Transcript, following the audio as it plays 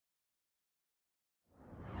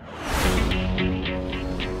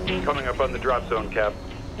coming up on the drop zone, Cap.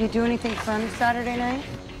 You do anything fun Saturday night?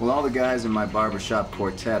 Well, all the guys in my barbershop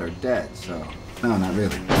quartet are dead, so no, not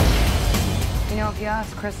really. You know, if you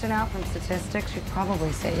ask Kristen out from statistics, she'd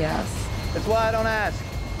probably say yes. That's why I don't ask.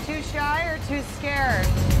 Too shy or too scared?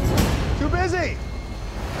 Too busy.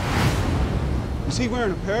 Was he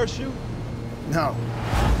wearing a parachute? No.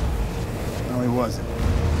 No, he wasn't.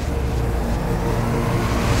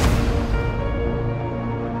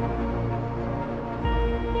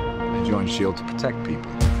 I joined S.H.I.E.L.D. to protect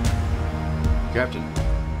people. Captain,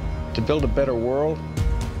 to build a better world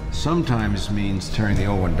sometimes means tearing the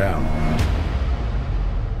old one down.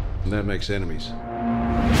 And that makes enemies.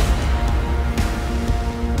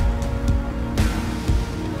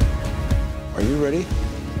 Are you ready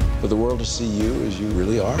for the world to see you as you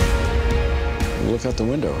really are? Look out the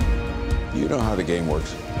window. You know how the game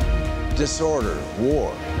works. Disorder,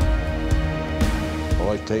 war.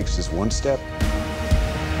 All it takes is one step.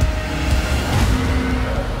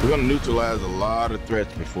 We're gonna neutralize a lot of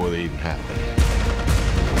threats before they even happen.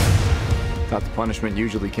 Thought the punishment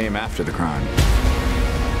usually came after the crime.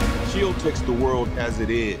 S.H.I.E.L.D. takes the world as it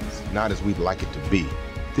is, not as we'd like it to be.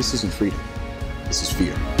 This isn't freedom. This is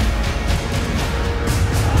fear.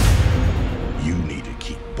 You need to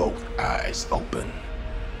keep both eyes open.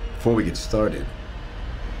 Before we get started,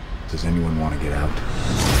 does anyone want to get out?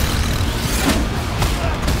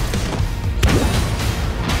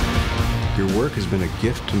 Your work has been a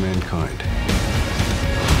gift to mankind.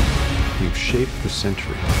 You've shaped the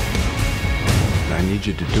century. And I need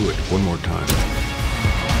you to do it one more time.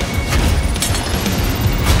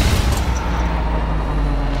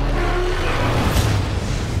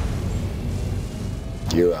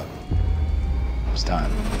 You're up. It's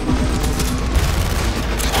time.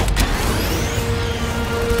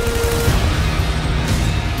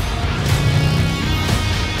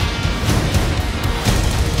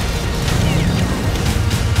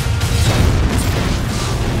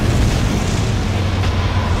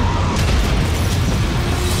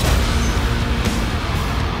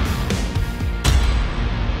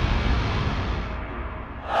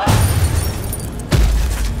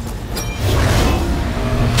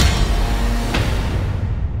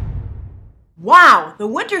 Wow, the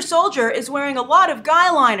Winter Soldier is wearing a lot of guy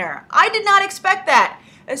liner. I did not expect that,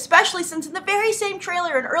 especially since in the very same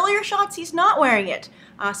trailer and earlier shots he's not wearing it.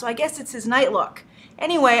 So I guess it's his night look.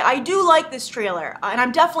 Anyway, I do like this trailer, and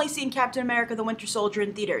I'm definitely seeing Captain America the Winter Soldier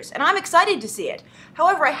in theaters, and I'm excited to see it.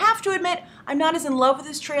 However, I have to admit, I'm not as in love with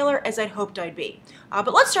this trailer as I'd hoped I'd be.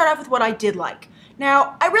 But let's start off with what I did like.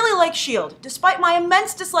 Now, I really like S.H.I.E.L.D., despite my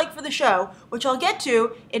immense dislike for the show, which I'll get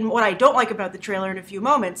to in what I don't like about the trailer in a few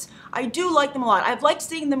moments. I do like them a lot. I've liked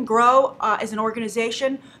seeing them grow as an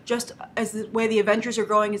organization, just as the way the Avengers are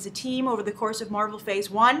growing as a team over the course of Marvel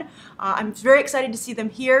Phase 1. I'm very excited to see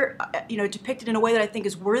them here, depicted in a way that I think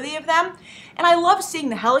is worthy of them. And I love seeing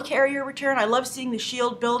the helicarrier return. I love seeing the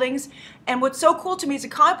S.H.I.E.L.D. buildings. And what's so cool to me as a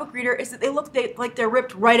comic book reader is that they look like they're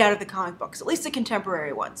ripped right out of the comic books, at least the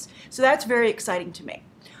contemporary ones. So that's very exciting to me.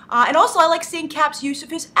 And also, I like seeing Cap's use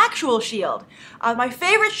of his actual shield. My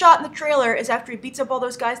favorite shot in the trailer is after he beats up all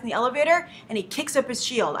those guys in the elevator and he kicks up his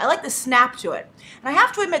shield. I like the snap to it. And I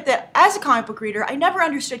have to admit that as a comic book reader, I never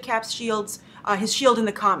understood Cap's his shield in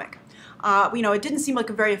the comic. It didn't seem like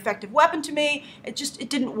a very effective weapon to me. It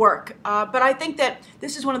didn't work. But I think that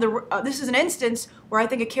this is this is an instance where I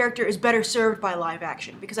think a character is better served by live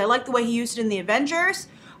action, because I like the way he used it in the Avengers.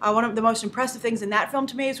 One of the most impressive things in that film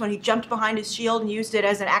to me is when he jumped behind his shield and used it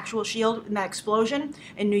as an actual shield in that explosion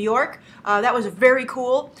in New York. That was very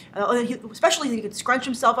cool, especially if he could scrunch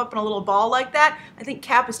himself up in a little ball like that. I think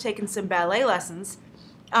Cap has taken some ballet lessons.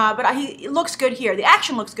 But he looks good here. The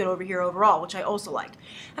action looks good over here overall, which I also liked.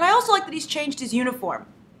 And I also like that he's changed his uniform.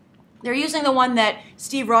 They're using the one that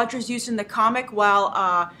Steve Rogers used in the comic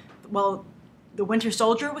while the Winter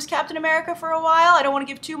Soldier was Captain America for a while. I don't want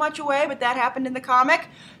to give too much away, but that happened in the comic.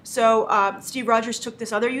 So Steve Rogers took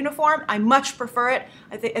this other uniform. I much prefer it.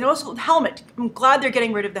 And also the helmet. I'm glad they're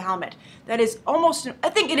getting rid of the helmet. That is almost, I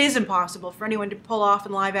think it is impossible for anyone to pull off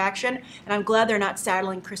in live action, and I'm glad they're not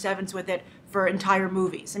saddling Chris Evans with it for entire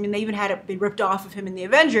movies. I mean, they even had it be ripped off of him in the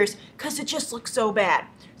Avengers because it just looks so bad.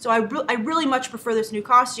 So I really much prefer this new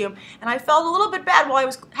costume, and I felt a little bit bad while I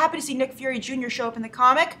was happy to see Nick Fury Jr. show up in the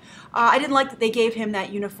comic. I didn't like that they gave him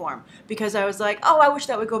that uniform, because I was like, oh, I wish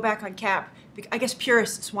that would go back on Cap. I guess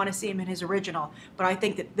purists want to see him in his original, but I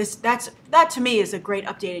think that that to me is a great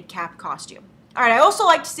updated Cap costume. All right, I also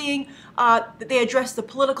liked seeing that they address the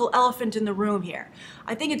political elephant in the room here.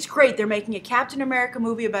 I think it's great they're making a Captain America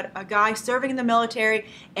movie about a guy serving in the military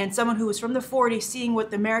and someone who was from the 40s seeing what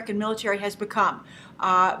the American military has become,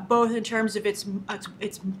 both in terms of its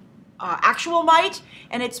actual might,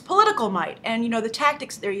 and it's political might, and the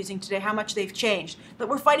tactics they're using today, how much they've changed. That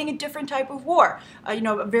we're fighting a different type of war,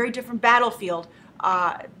 a very different battlefield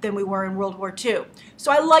than we were in World War II.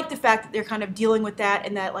 So I like the fact that they're kind of dealing with that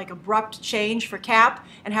and that like abrupt change for Cap,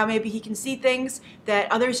 and how maybe he can see things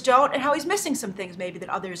that others don't, and how he's missing some things maybe that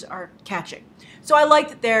others are catching. So I like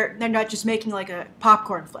that they're not just making like a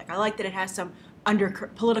popcorn flick. I like that it has some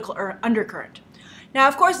political undercurrent. Now,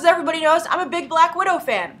 of course, as everybody knows, I'm a big Black Widow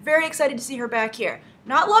fan. Very excited to see her back here.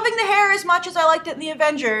 Not loving the hair as much as I liked it in the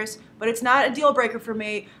Avengers, but it's not a deal breaker for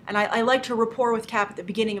me, and I liked her rapport with Cap at the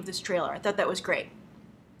beginning of this trailer. I thought that was great.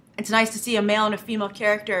 It's nice to see a male and a female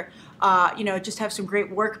character, just have some great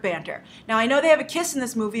work banter. Now, I know they have a kiss in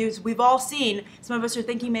this movie, as we've all seen. Some of us are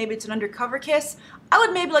thinking maybe it's an undercover kiss. I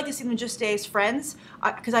would maybe like to see them just stay as friends,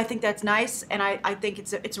 because I think that's nice, and I think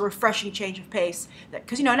it's a refreshing change of pace.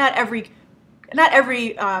 Because, not every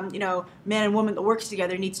man and woman that works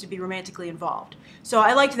together needs to be romantically involved. So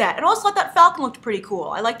I liked that. And also I thought Falcon looked pretty cool.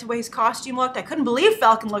 I liked the way his costume looked. I couldn't believe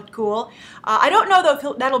Falcon looked cool. I don't know,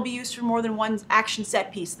 though, if that'll be used for more than one action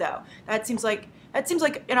set piece, though. That seems like,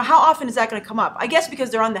 how often is that going to come up? I guess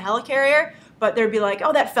because they're on the helicarrier, but they'd be like,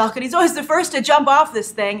 oh, that Falcon, he's always the first to jump off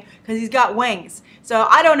this thing because he's got wings. So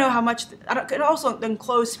I don't know how much, and also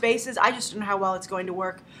enclosed spaces, I just don't know how well it's going to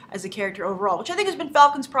work as a character overall, which I think has been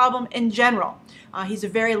Falcon's problem in general. He's a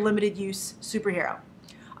very limited use superhero.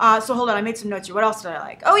 So hold on, I made some notes here. What else did I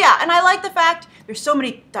like? Oh yeah, and I like the fact, there's so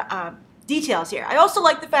many details here. I also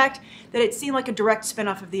like the fact that it seemed like a direct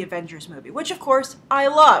spin-off of the Avengers movie, which of course I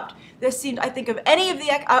loved. This seemed, I think, of any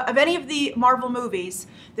of the Marvel movies,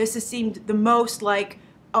 this has seemed the most like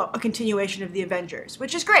a continuation of the Avengers,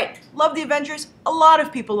 which is great. Love the Avengers. A lot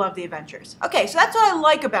of people love the Avengers. Okay, so that's what I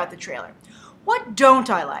like about the trailer. What don't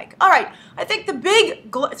I like? All right, I think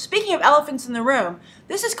speaking of elephants in the room,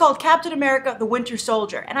 this is called Captain America: The Winter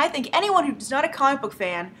Soldier, and I think anyone who's not a comic book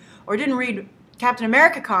fan or didn't read Captain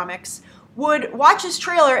America comics would watch this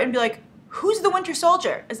trailer and be like, who's the Winter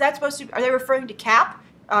Soldier? Is that supposed to be, are they referring to Cap?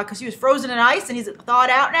 Because he was frozen in ice and he's thawed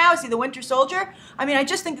out now? Is he the Winter Soldier? I mean, I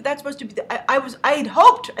just think that that's supposed to be, I had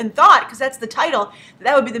hoped and thought, because that's the title,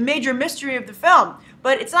 that would be the major mystery of the film.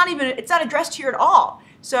 But it's not addressed here at all.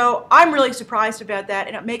 So I'm really surprised about that,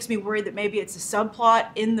 and it makes me worried that maybe it's a subplot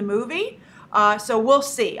in the movie. So we'll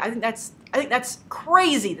see. I think that's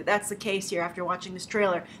crazy that that's the case here after watching this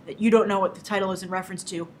trailer, that you don't know what the title is in reference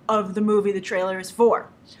to of the movie the trailer is for.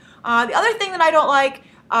 The other thing that I don't like,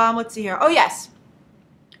 let's see here. Oh yes.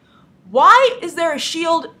 Why is there a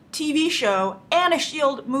S.H.I.E.L.D. TV show and a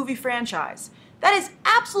S.H.I.E.L.D. movie franchise? That is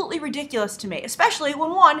absolutely ridiculous to me, especially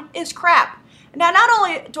when one is crap. Now, not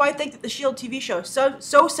only do I think that the S.H.I.E.L.D. TV show is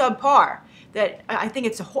so subpar that I think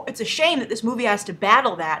it's a shame that this movie has to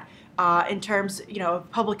battle that in terms,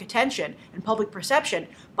 of public attention and public perception,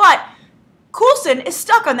 but Coulson is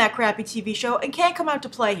stuck on that crappy TV show and can't come out to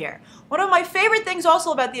play here. One of my favorite things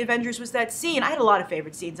also about the Avengers was that scene. I had a lot of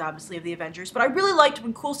favorite scenes, obviously, of the Avengers, but I really liked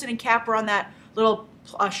when Coulson and Cap were on that little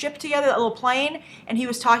ship together, that little plane, and he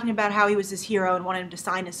was talking about how he was his hero and wanted him to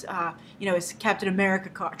sign his, his Captain America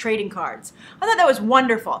trading cards. I thought that was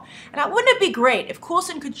wonderful. And wouldn't it be great if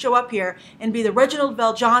Coulson could show up here and be the Reginald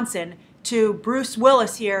VelJohnson to Bruce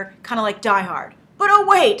Willis here, kind of like Die Hard? But oh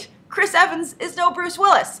wait, Chris Evans is no Bruce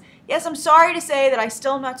Willis. Yes, I'm sorry to say that I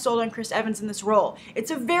still am not sold on Chris Evans in this role.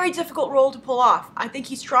 It's a very difficult role to pull off. I think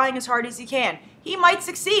he's trying as hard as he can. He might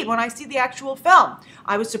succeed when I see the actual film.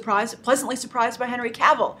 I was pleasantly surprised by Henry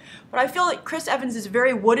Cavill. But I feel that Chris Evans is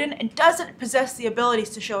very wooden and doesn't possess the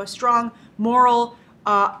abilities to show a strong moral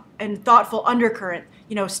and thoughtful undercurrent.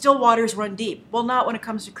 Still waters run deep. Well, not when it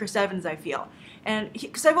comes to Chris Evans, I feel. And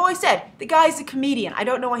because I've always said, the guy's a comedian. I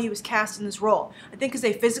don't know why he was cast in this role. I think because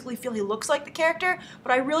they physically feel he looks like the character,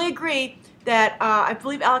 but I really agree that I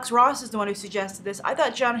believe Alex Ross is the one who suggested this. I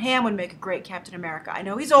thought John Hamm would make a great Captain America. I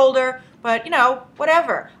know he's older, but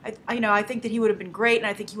whatever. I think that he would have been great, and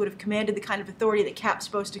I think he would have commanded the kind of authority that Cap's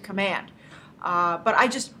supposed to command.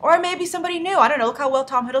 Or maybe somebody new. I don't know. Look how well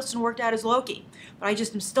Tom Hiddleston worked out as Loki. But I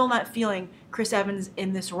just am still not feeling Chris Evans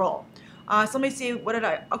in this role. So let me see.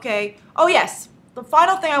 Okay. Oh yes. The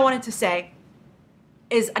final thing I wanted to say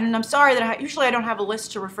is, and I'm sorry that usually I don't have a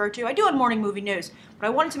list to refer to. I do on Morning Movie News, but I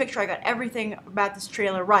wanted to make sure I got everything about this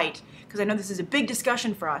trailer right, because I know this is a big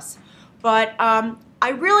discussion for us. But I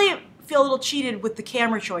really feel a little cheated with the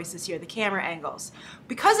camera choices here, the camera angles.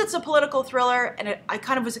 Because it's a political thriller, and I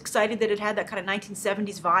kind of was excited that it had that kind of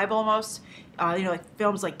 1970s vibe almost, like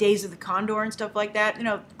films like Days of the Condor and stuff like that,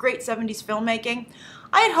 great 70s filmmaking.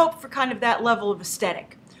 I had hoped for kind of that level of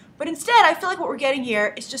aesthetic. But instead, I feel like what we're getting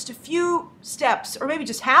here is just a few steps, or maybe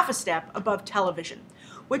just half a step above television.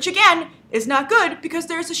 Which again, is not good because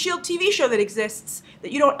there's a S.H.I.E.L.D. TV show that exists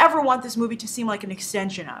that you don't ever want this movie to seem like an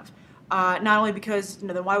extension of. Not only because,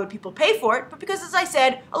 then why would people pay for it, but because, as I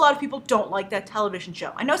said, a lot of people don't like that television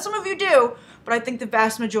show. I know some of you do, but I think the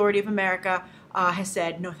vast majority of America has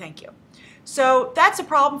said, no thank you. So that's a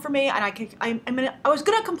problem for me, and I was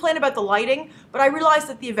going to complain about the lighting, but I realized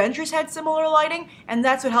that the Avengers had similar lighting, and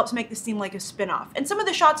that's what helps make this seem like a spin-off. And some of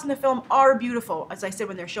the shots in the film are beautiful, as I said,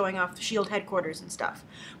 when they're showing off the S.H.I.E.L.D. headquarters and stuff.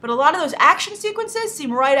 But a lot of those action sequences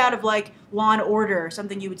seem right out of, like, Law & Order, or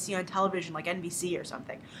something you would see on television, like NBC or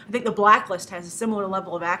something. I think The Blacklist has a similar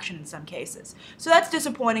level of action in some cases. So that's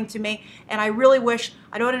disappointing to me, and I really wish,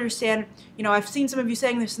 I don't understand, I've seen some of you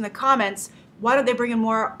saying this in the comments, why don't they bring in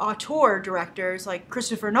more auteur directors like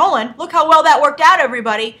Christopher Nolan? Look how well that worked out,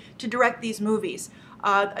 everybody, to direct these movies.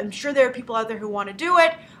 I'm sure there are people out there who want to do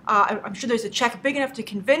it. I'm sure there's a check big enough to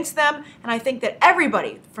convince them. And I think that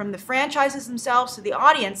everybody, from the franchises themselves to the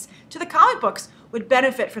audience to the comic books, would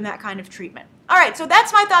benefit from that kind of treatment. All right, so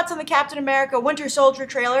that's my thoughts on the Captain America Winter Soldier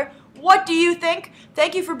trailer. What do you think?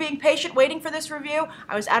 Thank you for being patient waiting for this review.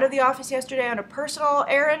 I was out of the office yesterday on a personal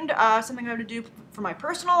errand, something I had to do for my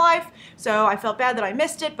personal life, so I felt bad that I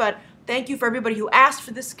missed it, but thank you for everybody who asked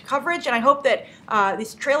for this coverage, and I hope that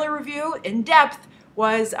this trailer review in depth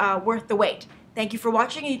was worth the wait. Thank you for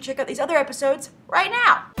watching, and you check out these other episodes right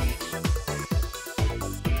now.